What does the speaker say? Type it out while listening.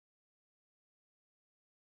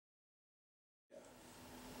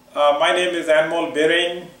My name is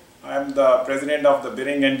Birring. I am the president of the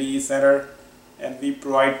Birring NDT Center, and we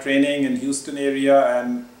provide training in Houston area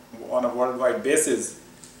and on a worldwide basis.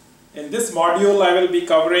 In this module, I will be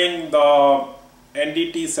covering the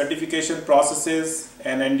NDT certification processes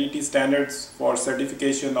and NDT standards for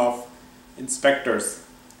certification of inspectors.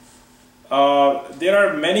 There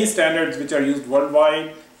are many standards which are used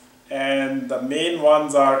worldwide, and the main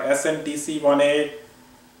ones are SNTC 1A,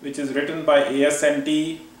 which is written by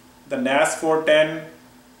ASNT, the NAS 410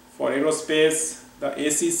 for aerospace, the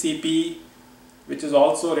ACCP, which is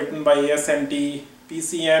also written by ASNT,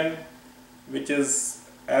 PCN, which is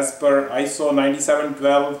as per ISO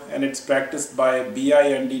 9712 and it's practiced by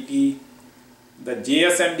BI-NDT, the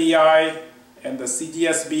JSNDI and the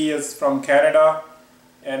CGSB is from Canada,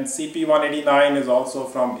 and CP189 is also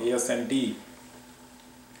from ASNT.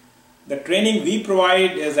 The training we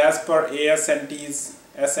provide is as per ASNT's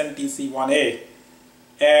SNTC 1A,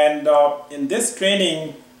 and in this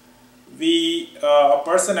training a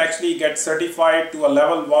person actually gets certified to a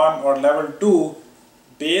level 1 or level 2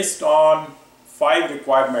 based on 5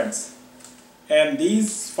 requirements, and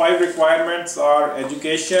these 5 requirements are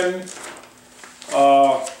education,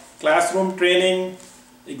 classroom training,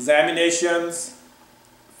 examinations,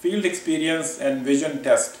 field experience, and vision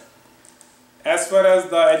test. As far as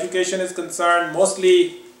the education is concerned,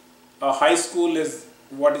 mostly a high school is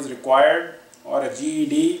what is required, or a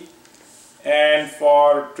GED, and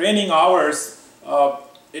for training hours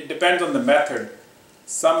it depends on the method.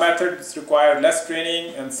 Some methods require less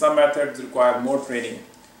training and some methods require more training.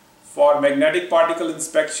 For magnetic particle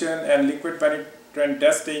inspection and liquid penetrant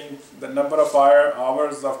testing, the number of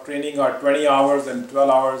hours of training are 20 hours and 12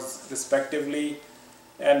 hours respectively,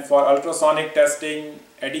 and for ultrasonic testing,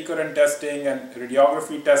 eddy current testing, and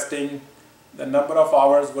radiography testing, the number of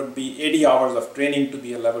hours would be 80 hours of training to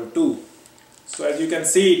be a level 2. So as you can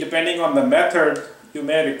see, depending on the method, you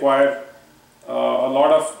may require a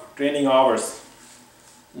lot of training hours.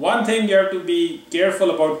 One thing you have to be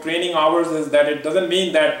careful about training hours is that it doesn't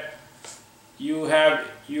mean that you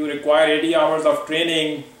require 80 hours of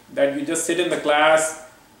training, that you just sit in the class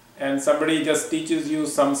and somebody just teaches you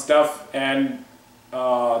some stuff, and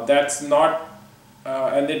that's not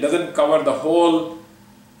and it doesn't cover the whole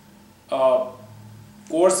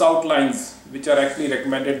course outlines which are actually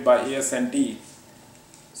recommended by ASNT.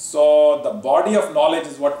 So the body of knowledge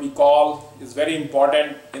is what we call is very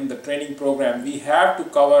important in the training program. We have to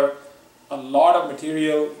cover a lot of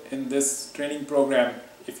material in this training program.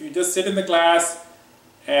 If you just sit in the class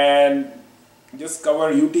and just cover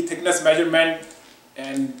UT thickness measurement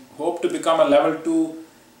and hope to become a level 2,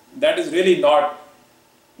 that is really not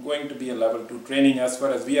going to be a level 2 training as far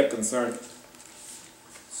as we are concerned.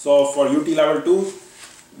 So for UT level 2,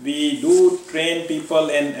 we do train people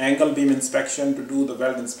in angle beam inspection to do the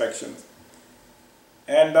weld inspections.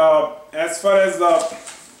 And as far as the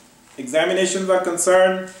examinations are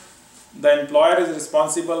concerned, the employer is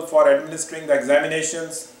responsible for administering the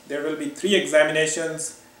examinations. There will be 3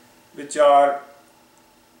 examinations, which are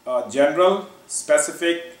general,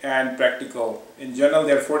 specific, and practical. In general,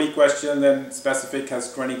 there are 40 questions and specific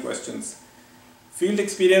has 20 questions. Field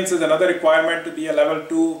experience is another requirement to be a level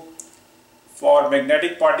 2. For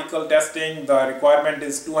magnetic particle testing, the requirement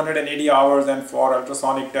is 280 hours, and for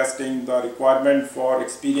ultrasonic testing, the requirement for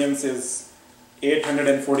experience is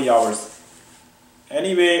 840 hours.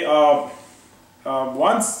 Anyway,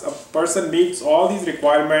 once a person meets all these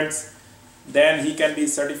requirements, then he can be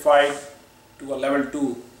certified to a level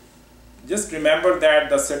 2. Just remember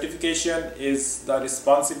that the certification is the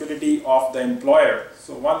responsibility of the employer.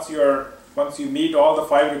 So once you meet all the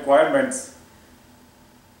 5 requirements,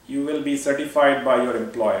 you will be certified by your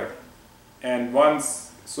employer. And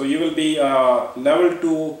so you will be level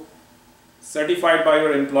 2 certified by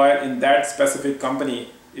your employer in that specific company.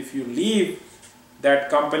 If you leave that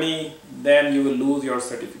company, then you will lose your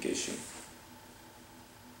certification.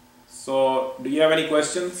 So do you have any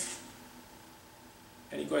questions?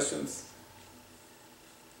 Any questions?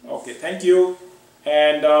 Okay, thank you.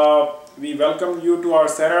 And we welcome you to our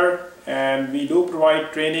center, and we do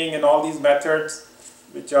provide training in all these methods,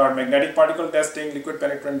 which are magnetic particle testing, liquid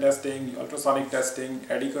penetrant testing, ultrasonic testing,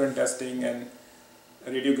 eddy current testing, and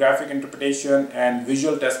radiographic interpretation and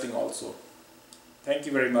visual testing also. Thank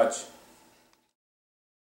you very much.